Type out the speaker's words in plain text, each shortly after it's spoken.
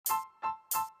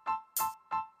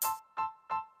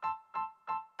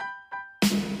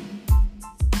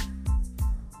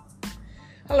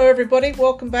Hello everybody,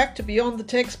 welcome back to Beyond the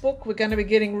Textbook. We're going to be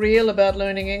getting real about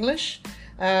learning English,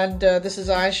 and this is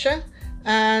Aisha,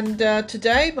 and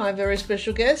today my very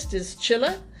special guest is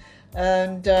Chilla,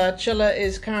 and Chilla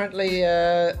is currently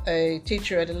a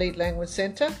teacher at Elite Language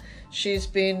Centre. She's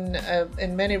been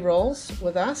in many roles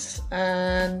with us,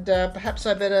 and perhaps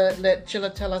I better let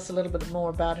Chilla tell us a little bit more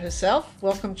about herself.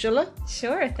 Welcome, Chilla.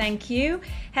 Sure, thank you.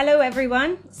 Hello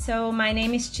everyone. So my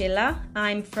name is Chilla.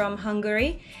 I'm from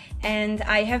Hungary, and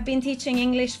I have been teaching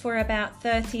English for about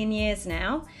 13 years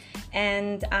now,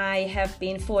 and I have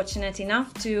been fortunate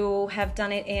enough to have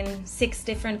done it in 6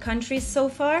 different countries so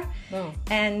far. Oh.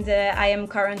 And I am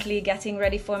currently getting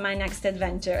ready for my next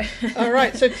adventure. All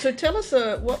right, so tell us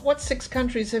what 6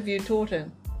 countries have you taught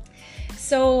in?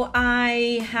 So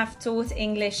I have taught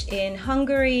English in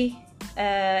Hungary,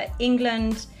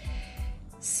 England,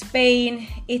 Spain,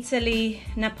 Italy,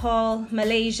 Nepal,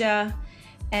 Malaysia,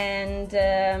 and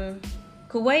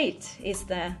Kuwait is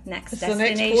the next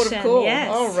destination. The next port of call.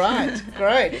 Yes. All right,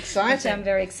 great, exciting. Which I'm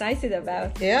very excited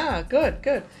about. Yeah,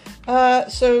 good.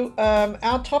 So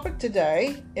our topic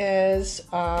today is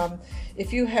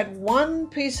if you had one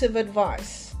piece of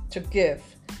advice to give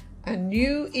a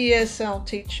new ESL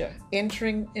teacher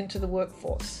entering into the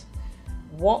workforce,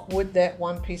 what would that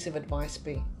one piece of advice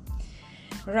be?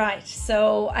 Right,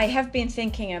 so I have been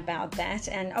thinking about that,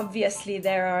 and obviously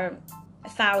there are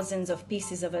thousands of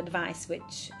pieces of advice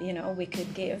which we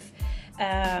could give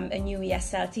a new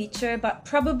ESL teacher, but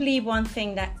probably one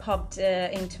thing that popped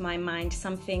into my mind,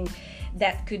 something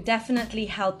that could definitely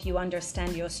help you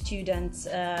understand your students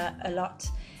a lot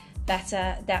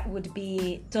better, that would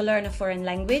be to learn a foreign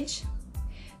language,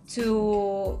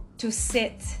 to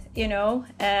sit in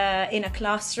a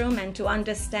classroom and to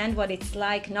understand what it's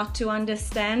like not to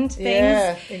understand things.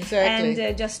 Yeah, exactly.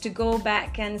 And just to go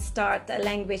back and start a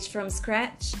language from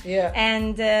scratch. Yeah.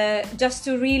 And just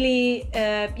to really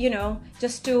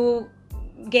just to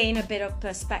gain a bit of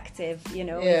perspective,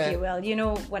 if you will. You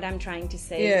know what I'm trying to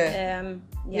say.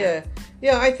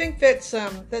 Yeah, I think that's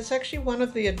actually one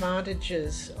of the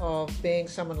advantages of being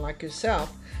someone like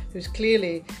yourself, who's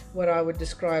clearly what I would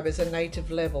describe as a native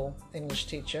level English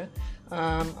teacher.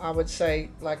 I would say,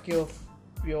 like, you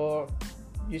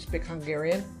speak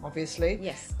Hungarian, obviously.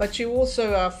 Yes. But you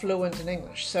also are fluent in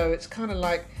English. So it's kind of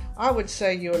like, I would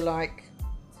say you're like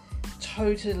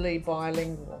totally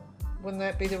bilingual. Wouldn't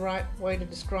that be the right way to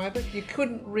describe it? You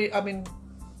couldn't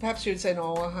perhaps you'd say,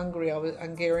 no, I was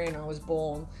Hungarian, I was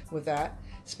born with that,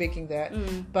 speaking that.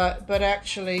 But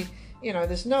actually,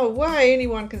 there's no way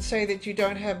anyone can say that you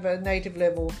don't have a native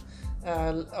level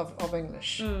of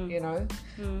English,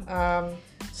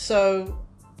 So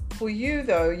for you,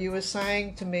 though, you were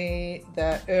saying to me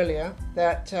that earlier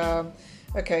that,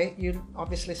 okay, you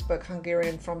obviously spoke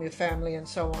Hungarian from your family and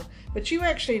so on, but you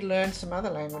actually learned some other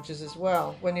languages as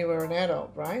well when you were an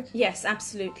adult, right? Yes,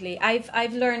 absolutely.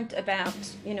 I've learned about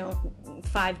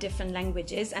 5 different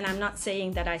languages, and I'm not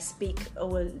saying that I speak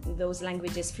all those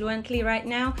languages fluently right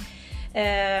now,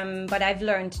 but I've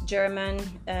learned German,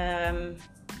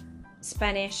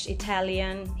 Spanish,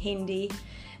 Italian, Hindi,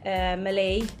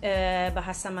 Malay,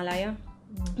 Bahasa Malaya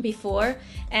before,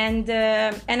 and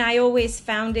I always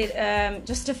found it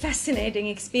just a fascinating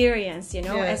experience,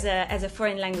 as a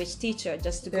foreign language teacher,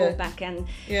 just to go back and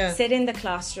sit in the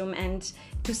classroom and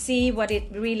to see what it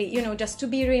really, just to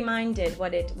be reminded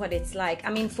what it's like.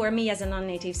 I mean, for me as a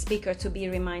non-native speaker, to be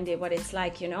reminded what it's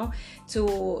like,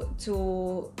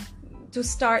 to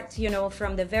start,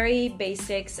 from the very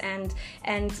basics and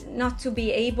not to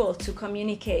be able to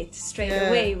communicate straight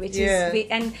away, which is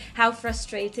and how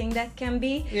frustrating that can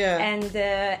be.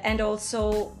 And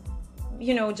also,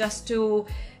 just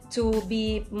to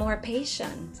be more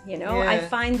patient. I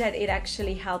find that it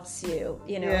actually helps you,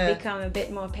 become a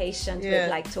bit more patient with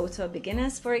like total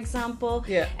beginners, for example,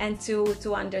 and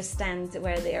to understand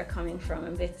where they are coming from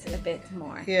a bit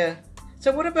more. Yeah.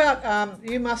 So what about,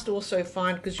 you must also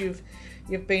find, because you've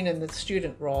been in the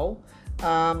student role,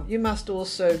 you must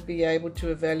also be able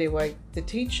to evaluate the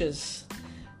teacher's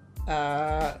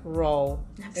role.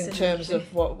 Absolutely. In terms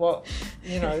of what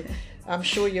I'm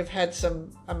sure you've had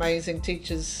some amazing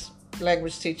teachers,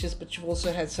 language teachers, but you've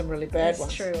also had some really bad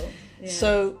ones. That's true. Yeah.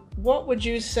 So what would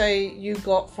you say you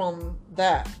got from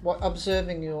that,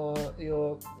 observing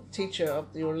your teacher,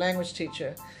 your language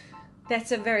teacher?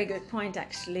 That's a very good point,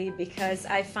 actually, because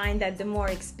I find that the more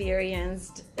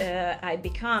experienced I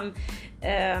become,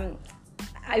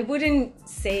 I wouldn't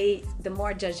say the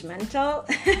more judgmental.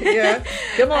 Yeah,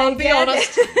 come on, be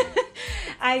honest.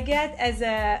 I get as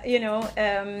a,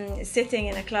 sitting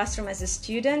in a classroom as a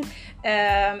student,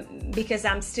 because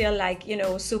I'm still like,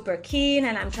 super keen,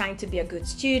 and I'm trying to be a good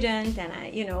student, and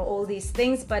all these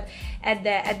things. But at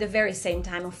the very same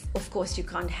time, of course, you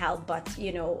can't help but,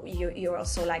 you're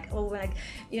also like, oh, like,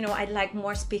 I'd like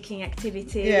more speaking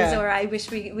activities, or I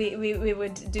wish we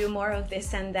would do more of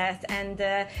this and that. And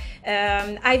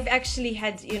I've actually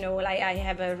had, I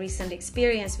have a recent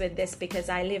experience with this, because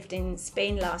I lived in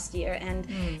Spain last year, and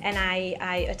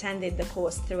I attended the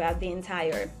course throughout the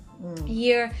entire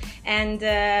year, and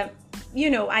I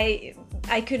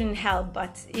couldn't help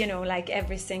but, like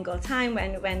every single time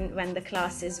when the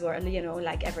classes were,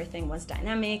 like everything was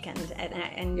dynamic,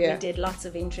 and we did lots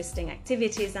of interesting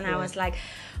activities, and I was like,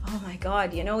 oh my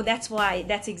God,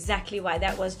 that's exactly why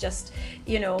that was just,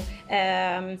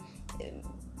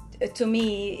 to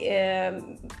me,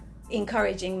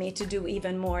 encouraging me to do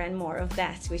even more and more of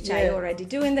that, which I already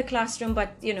do in the classroom,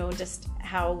 but just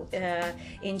how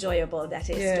enjoyable that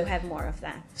is to have more of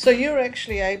that. So you're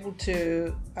actually able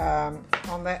to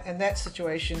in that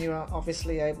situation, you're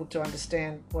obviously able to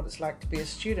understand what it's like to be a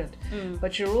student,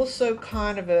 but you're also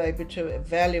kind of able to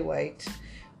evaluate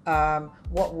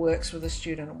what works with a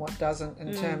student and what doesn't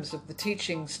in terms of the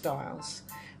teaching styles.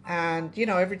 And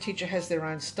every teacher has their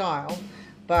own style,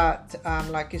 but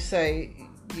like you say,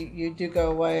 you do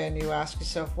go away and you ask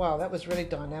yourself, wow, that was really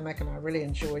dynamic and I really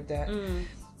enjoyed that.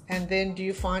 And then do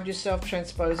you find yourself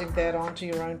transposing that onto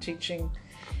your own teaching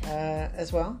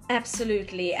as well?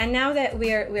 Absolutely. And now that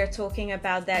we're talking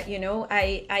about that,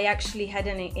 I actually had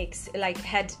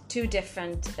had two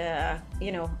different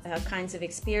kinds of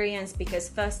experience, because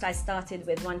first I started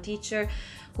with one teacher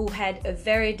who had a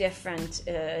very different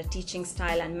teaching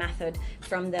style and method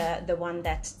from the one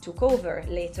that took over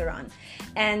later on.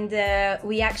 And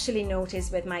we actually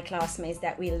noticed with my classmates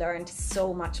that we learned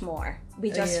so much more. We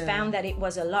just found that it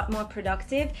was a lot more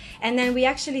productive. And then we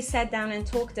actually sat down and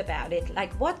talked about it,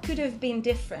 like what could have been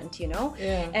different,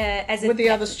 with the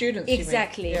other students.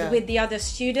 Exactly, with the other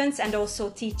students, and also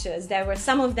teachers.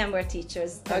 Some of them were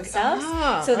teachers themselves.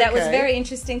 So that was very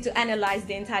interesting to analyze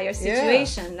the entire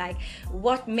situation, like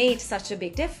what made such a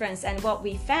big difference. And what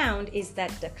we found is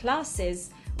that the classes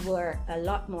were a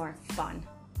lot more fun.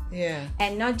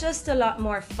 And not just a lot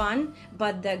more fun,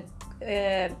 but the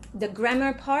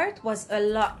grammar part was a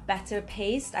lot better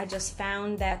paced. I just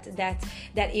found that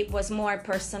it was more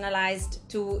personalized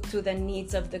to the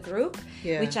needs of the group,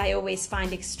 which I always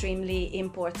find extremely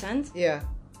important.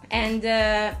 And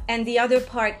the other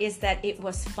part is that it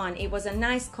was fun. It was a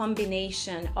nice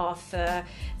combination of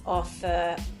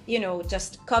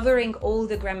just covering all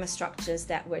the grammar structures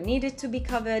that were needed to be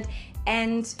covered,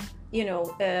 and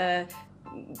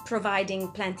providing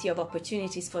plenty of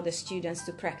opportunities for the students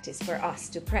to practice, for us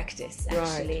to practice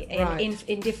actually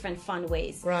in different fun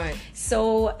ways.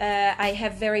 So I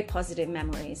have very positive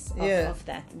memories of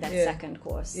that second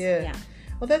course.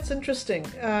 Well, that's interesting.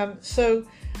 So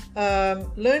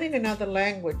learning another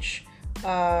language,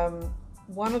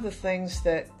 one of the things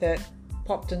that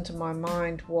popped into my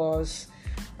mind was,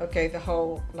 the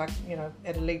whole,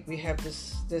 at Elite we have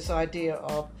this idea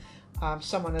of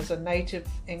someone as a native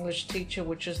English teacher,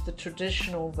 which is the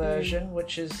traditional version,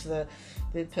 which is the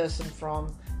person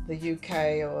from the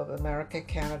UK or America,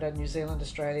 Canada, New Zealand,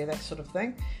 Australia, that sort of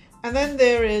thing. And then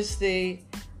there is the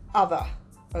other,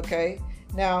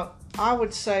 Now, I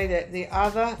would say that the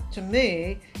other, to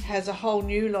me, has a whole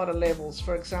new lot of levels.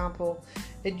 For example,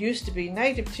 it used to be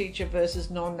native teacher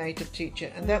versus non-native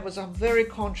teacher, and that was a very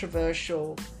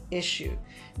controversial issue.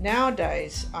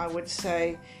 Nowadays, I would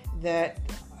say that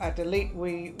at Elite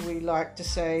we like to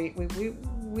say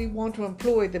we want to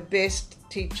employ the best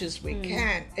teachers we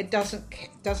can. It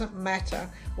doesn't matter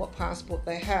what passport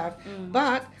they have,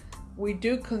 but we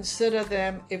do consider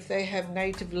them if they have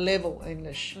native level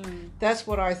English. That's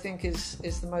what I think is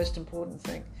the most important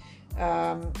thing.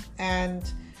 A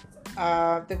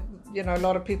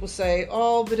lot of people say,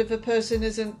 but if a person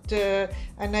isn't a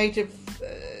native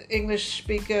English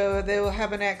speaker, they will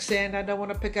have an accent. I don't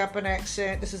want to pick up an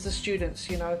accent. This is the students,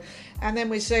 And then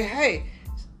we say, hey,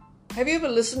 have you ever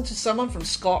listened to someone from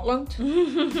Scotland?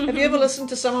 Have you ever listened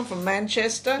to someone from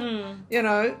Manchester?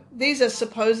 These are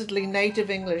supposedly native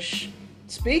English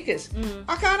speakers.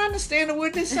 I can't understand a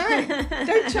word they're saying.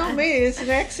 Don't tell me it's an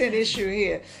accent issue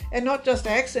here. And not just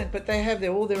accent, but they have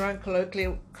all their own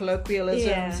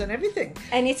colloquialisms Yeah. and everything.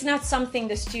 And it's not something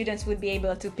the students would be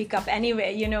able to pick up anyway.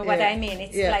 You know what Yeah. I mean?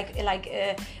 It's Yeah. like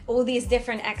all these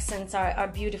different accents are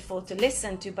beautiful to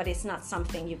listen to, but it's not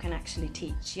something you can actually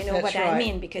teach. You know That's what I right.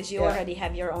 mean? Because you Yeah. already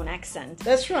have your own accent.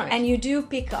 That's right. And you do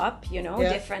pick up, you know,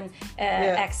 Yeah. different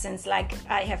Yeah. accents. Like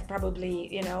I have probably,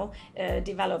 you know,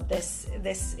 developed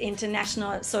this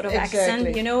international sort of Exactly. accent.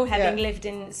 You know, having Yeah. lived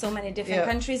in so many different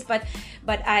Yeah. countries. But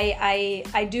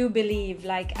I do believe,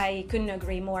 like, I couldn't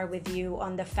agree more with you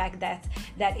on the fact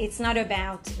that it's not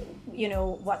about, you know,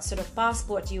 what sort of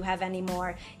passport you have anymore.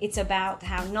 It's about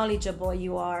how knowledgeable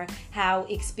you are, how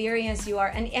experienced you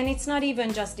are, and it's not even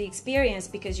just the experience,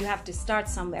 because you have to start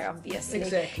somewhere, obviously.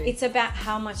 Exactly. It's about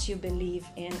how much you believe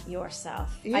in yourself.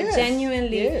 Yes,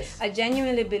 yes. I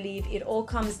genuinely believe it all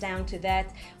comes down to that,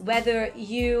 whether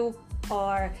you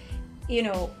are, you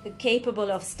know, capable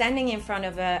of standing in front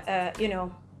of a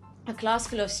class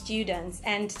full of students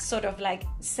and sort of like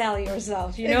sell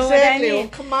yourself, you know what I mean? Or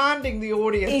commanding the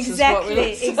audience. Exactly, is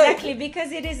what we exactly, because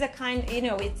it is a kind, you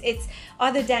know, it's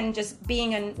other than just being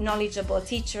a knowledgeable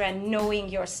teacher and knowing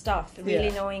your stuff,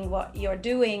 really Yeah. knowing what you're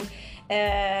doing.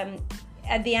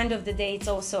 At the end of the day, it's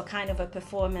also a kind of a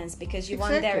performance, because you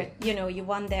want there, Exactly. you know, you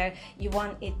want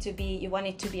it to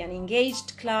be an engaged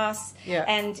class,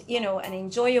 Yeah. and, you know, an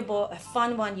enjoyable, a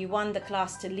fun one. You want the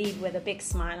class to leave with a big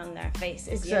smile on their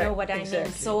faces. You know what I mean?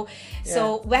 Exactly. So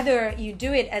whether you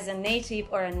do it as a native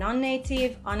or a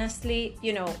non-native, honestly,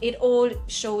 you know, it all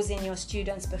shows in your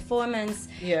students' performance.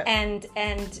 Yeah. And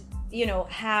you know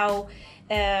how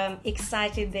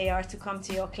excited they are to come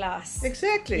to your class.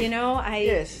 Exactly. You know,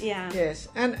 Yes.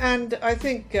 And I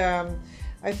think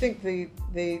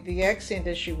the accent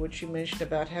issue which you mentioned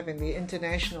about having the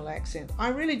international accent, I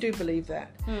really do believe that.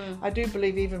 I do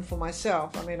believe, even for myself.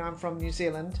 I mean, I'm from New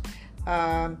Zealand.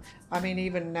 I mean,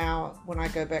 even now when I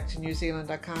go back to New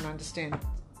Zealand, I can't understand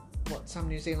what some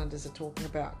New Zealanders are talking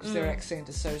about, because their accent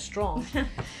is so strong.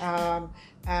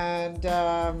 And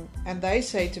they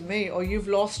say to me, "Oh,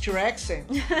 you've lost your accent."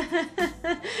 I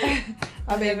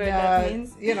mean, Whatever that means.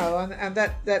 you know, and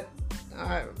that I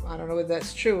don't know whether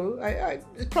that's true.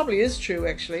 It probably is true,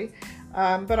 actually.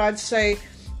 But I'd say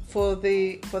for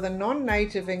the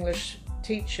non-native English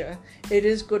teacher, it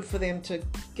is good for them to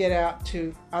get out to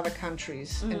other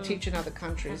countries and teach in other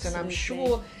countries. Absolutely. And I'm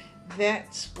sure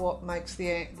that's what makes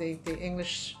the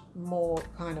English more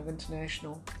kind of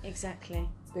international. Exactly.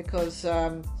 Because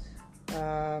as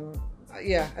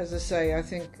I say, I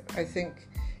think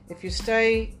if you stay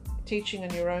teaching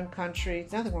in your own country,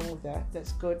 there's nothing wrong with that.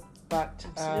 That's good, but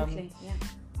Absolutely.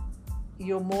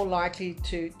 you're more likely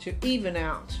to even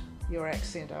out your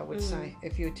accent, I would say,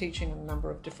 if you're teaching in a number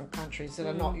of different countries that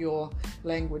are not your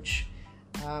language,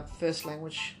 first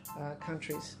language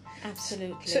countries.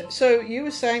 Absolutely. So you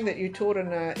were saying that you taught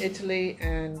in Italy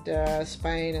and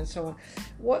Spain and so on.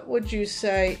 What would you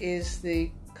say is the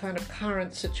kind of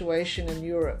current situation in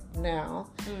Europe now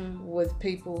with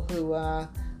people who are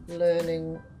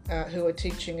learning, who are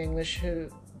teaching English, who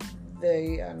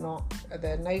they are not at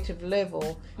their native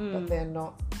level, but they're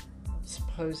not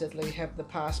supposedly have the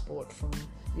passport from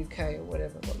UK or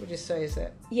whatever? What would you say is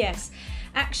that? Yes,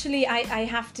 actually, I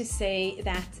have to say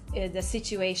that the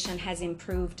situation has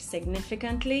improved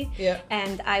significantly. Yeah.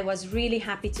 And I was really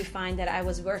happy to find that I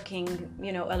was working,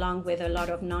 you know, along with a lot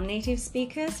of non-native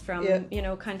speakers from, you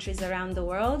know, countries around the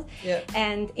world. Yeah.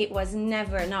 And it was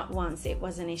never, not once, it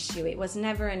was an issue. It was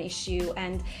never an issue.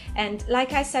 And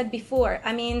like I said before,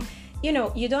 I mean, you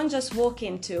know, you don't just walk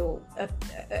into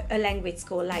a language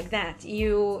school like that.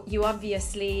 You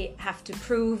obviously have to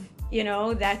prove, you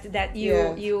know, that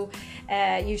you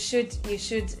should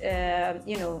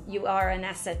you know, you are an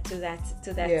asset to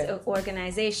that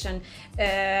organization.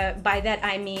 By that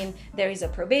I mean there is a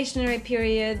probationary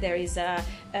period, there is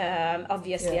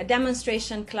obviously a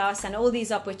demonstration class, and all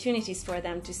these opportunities for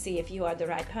them to see if you are the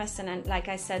right person. And like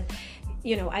I said,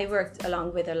 you know, I worked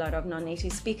along with a lot of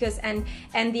non-native speakers, and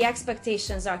the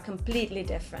expectations are completely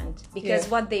different, because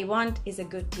what they want is a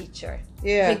good teacher,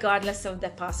 regardless of the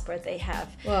passport they have.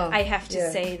 Well, I have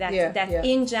to say that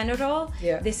in general,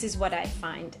 this is what I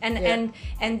find. And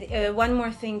one more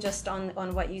thing, just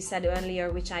on what you said earlier,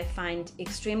 which I find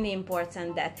extremely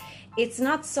important, that it's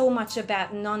not so much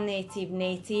about non-native,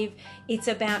 native, it's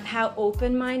about how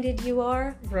open-minded you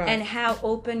are, and how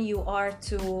open you are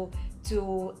to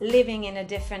living in a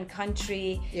different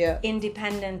country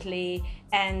independently.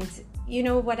 And you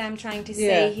know what I'm trying to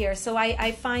say here. So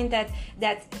I find that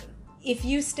if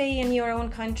you stay in your own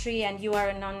country and you are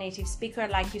a non-native speaker,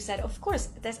 like you said, of course,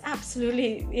 there's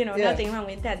absolutely, you know, nothing wrong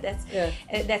with that.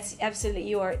 That's absolutely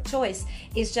your choice.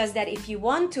 It's just that if you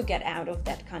want to get out of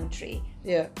that country,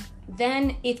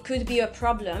 then it could be a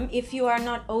problem if you are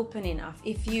not open enough,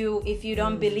 if you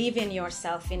don't believe in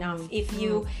yourself enough, if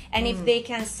they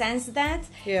can sense that,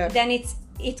 then it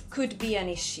could be an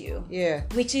issue.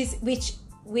 Which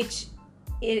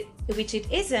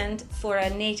it isn't for a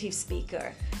native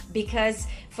speaker, because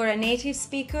for a native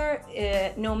speaker,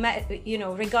 no matter,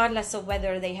 regardless of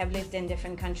whether they have lived in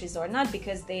different countries or not,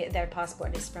 because their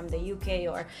passport is from the UK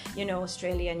or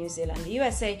Australia, New Zealand, the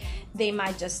USA, they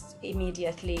might just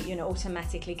immediately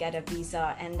automatically get a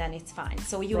visa, and then it's fine.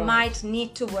 So you might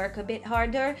need to work a bit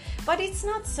harder, but it's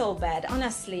not so bad,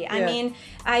 honestly. I mean,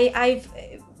 I've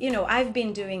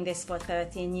been doing this for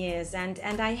 13 years,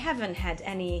 and I haven't had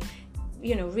any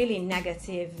really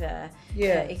negative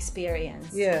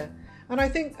experience. And I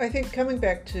think coming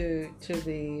back to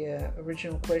the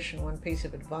original question, one piece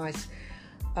of advice,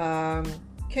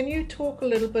 can you talk a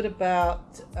little bit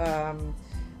about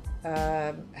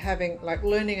having, like,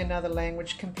 learning another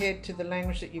language compared to the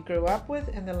language that you grew up with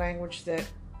and the language that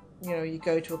you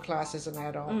go to a class as an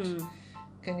adult?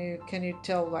 Can you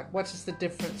tell, like, what is the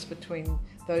difference between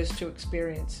those two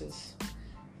experiences?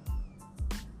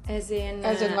 As in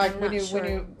like when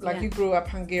you grew up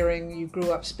Hungarian, you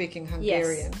grew up speaking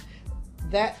Hungarian. Yes.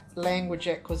 That language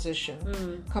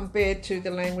acquisition compared to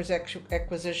the language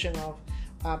acquisition of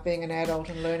being an adult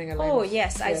and learning a language. Oh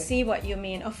yes, I see what you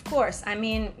mean. Of course, I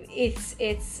mean it's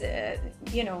it's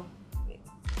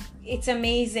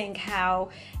amazing how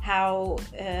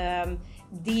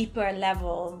deeper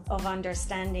level of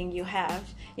understanding you have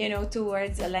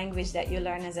towards a language that you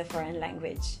learn as a foreign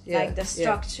language, like the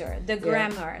structure, the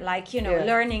grammar, like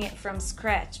learning it from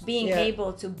scratch, being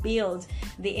able to build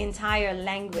the entire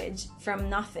language from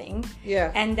nothing,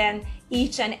 and then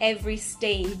each and every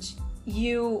stage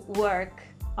you work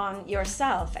on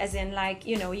yourself, as in, like,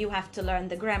 you have to learn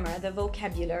the grammar, the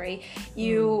vocabulary,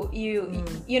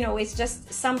 it's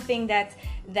just something that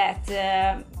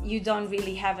you don't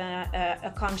really have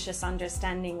a conscious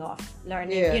understanding of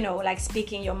learning, like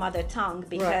speaking your mother tongue,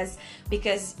 because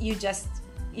you just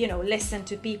listen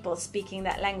to people speaking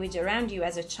that language around you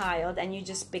as a child, and you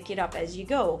just pick it up as you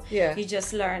go. You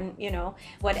just learn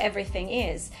what everything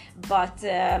is. But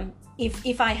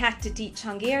if I had to teach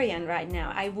Hungarian right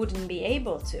now, I wouldn't be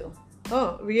able to.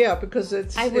 Oh, yeah, because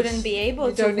I wouldn't be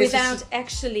able to without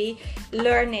actually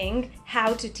learning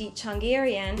how to teach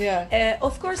Hungarian.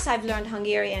 Of course, I've learned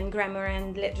Hungarian grammar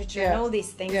and literature and all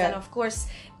these things, and of course,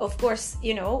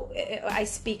 I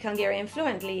speak Hungarian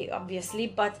fluently, obviously,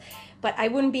 but I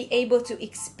wouldn't be able to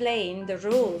explain the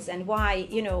rules and why,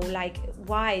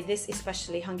 why this,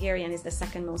 especially Hungarian, is the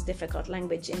second most difficult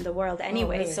language in the world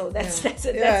anyway. Really? So that's a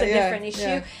different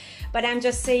issue. But I'm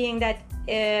just saying that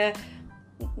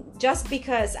just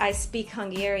because I speak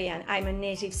Hungarian, I'm a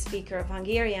native speaker of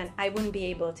Hungarian, I wouldn't be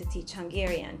able to teach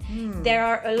Hungarian. There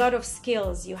are a lot of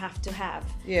skills you have to have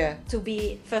to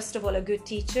be, first of all, a good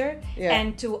teacher,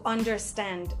 and to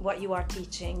understand what you are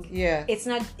teaching. It's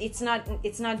not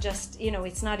just,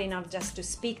 it's not enough just to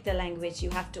speak the language. You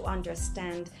have to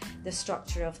understand the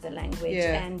structure of the language,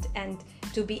 and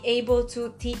to be able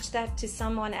to teach that to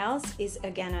someone else is,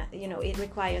 again, it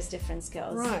requires different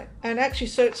skills. Right. And actually,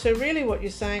 so really what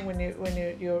you're saying when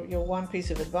your one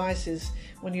piece of advice is,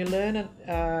 when you learn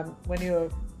when you're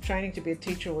training to be a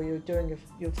teacher, or you're doing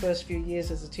your first few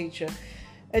years as a teacher,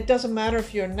 it doesn't matter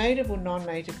if you're a native or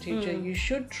non-native teacher, you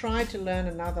should try to learn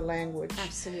another language.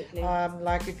 Absolutely.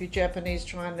 Like if you're Japanese,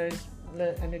 try and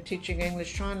learn, and you're teaching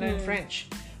English, try and learn French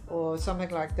or something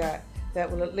like that. That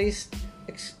will at least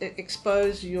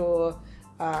expose your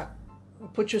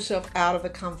put yourself out of the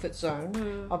comfort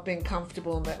zone of being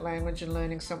comfortable in that language and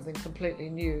learning something completely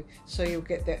new, so you'll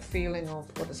get that feeling of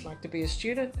what it's like to be a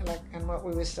student, and what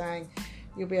we were saying,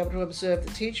 you'll be able to observe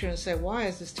the teacher and say, why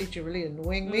is this teacher really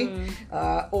annoying me,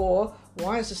 or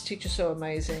why is this teacher so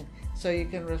amazing, so you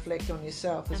can reflect on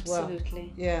yourself as well.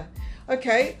 Absolutely.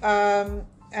 Okay.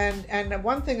 And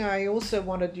one thing I also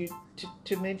wanted you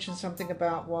to mention something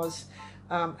about was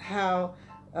how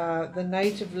the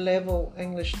native level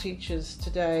English teachers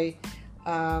today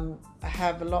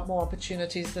have a lot more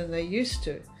opportunities than they used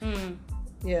to.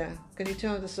 Can you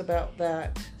tell us about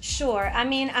that? Sure. I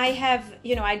mean,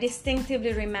 I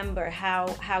distinctively remember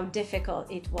how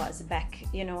difficult it was back,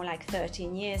 like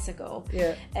 13 years ago,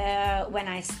 when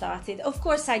I started. Of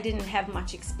course, I didn't have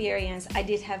much experience. I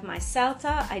did have my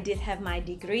CELTA. I did have my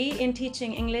degree in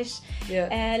teaching English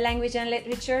language and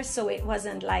literature. So it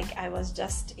wasn't like I was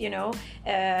just,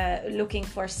 looking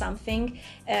for something.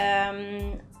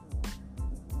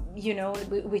 you know,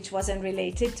 which wasn't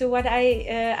related to what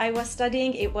I was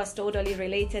studying. It was totally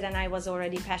related, and I was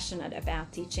already passionate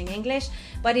about teaching English,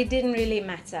 but it didn't really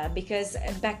matter because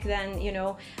back then, you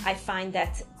know, I find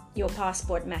that your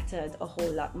passport mattered a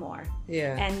whole lot more,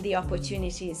 and the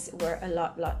opportunities were a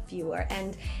lot fewer,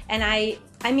 and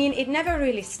I mean, it never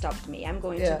really stopped me, I'm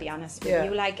going to be honest with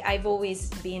you. Like, I've always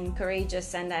been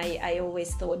courageous, and I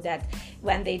always thought that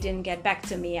when they didn't get back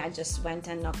to me, I just went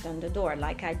and knocked on the door,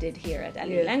 like I did here at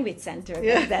Ali Language Center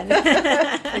back then.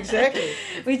 Exactly.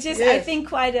 Which is, I think,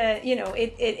 quite a, you know,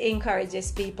 it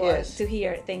encourages people to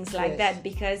hear things like that,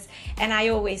 because, and I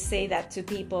always say that to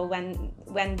people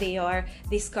when they are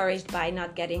discouraged by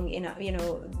not getting, you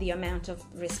know, the amount of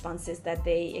responses that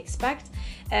they expect.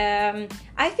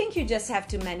 I think you just have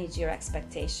to manage your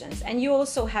expectations, and you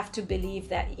also have to believe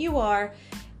that you are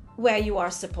where you are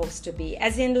supposed to be,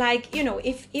 as in, like, you know,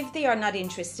 if they are not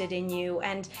interested in you,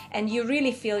 and you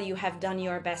really feel you have done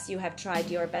your best, you have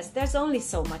tried your best, there's only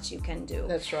so much you can do.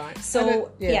 That's right.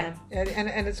 So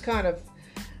and it's kind of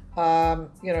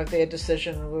you know, their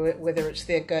decision, whether it's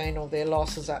their gain or their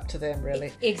loss, is up to them,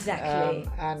 really. Exactly.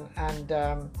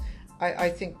 I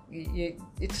think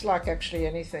it's like actually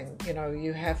anything, you know,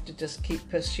 you have to just keep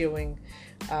pursuing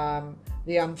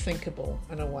the unthinkable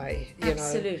in a way, you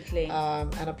Absolutely. know,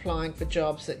 and applying for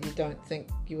jobs that you don't think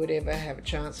you would ever have a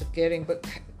chance of getting, but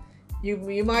you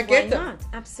might get them. Why not?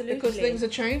 Absolutely. Because things are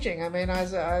changing. I mean,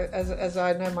 as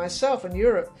I know myself, in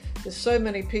Europe, there's so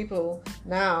many people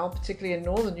now, particularly in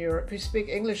Northern Europe, who speak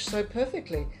English so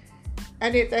perfectly,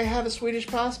 and yet they have a Swedish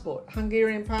passport,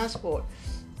 Hungarian passport,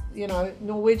 you know,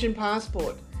 Norwegian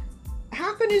passport.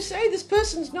 How can you say this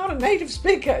person's not a native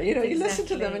speaker? You know, you listen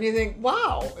to them and you think,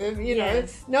 wow, you know,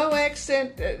 no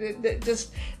accent,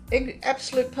 just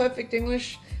absolute perfect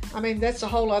English. I mean, that's a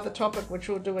whole other topic which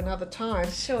we'll do another time.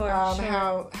 Sure.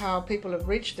 How people have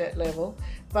reached that level.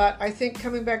 But I think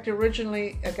coming back to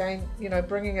originally, again, you know,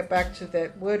 bringing it back to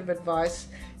that word of advice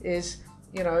is,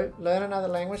 you know, learn another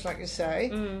language, like you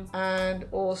say, and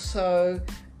also,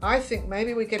 I think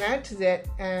maybe we can add to that,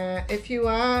 if you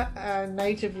are a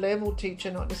native level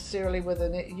teacher, not necessarily with a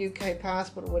UK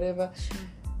passport or whatever,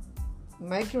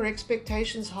 make your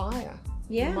expectations higher.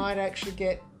 You might actually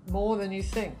get more than you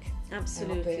think.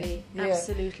 Absolutely,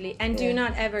 absolutely. And do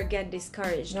not ever get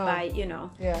discouraged by, you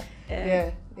know.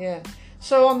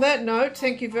 So on that note,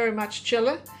 thank you very much,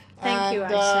 Cilla. Thank you,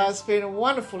 Aisha. It's been a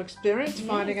wonderful experience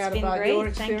finding out about your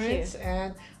experience,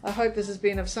 and I hope this has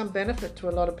been of some benefit to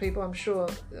a lot of people. I'm sure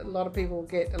a lot of people will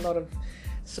get a lot of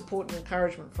support and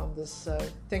encouragement from this. So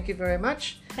thank you very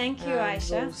much. Thank you,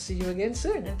 Aisha. We'll see you again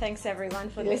soon. And thanks everyone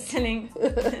for listening.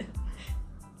 About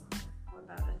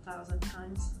 1,000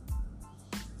 times.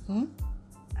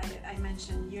 I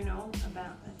mentioned, you know,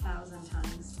 about 1,000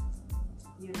 times.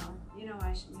 You know,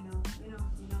 Aisha, you know.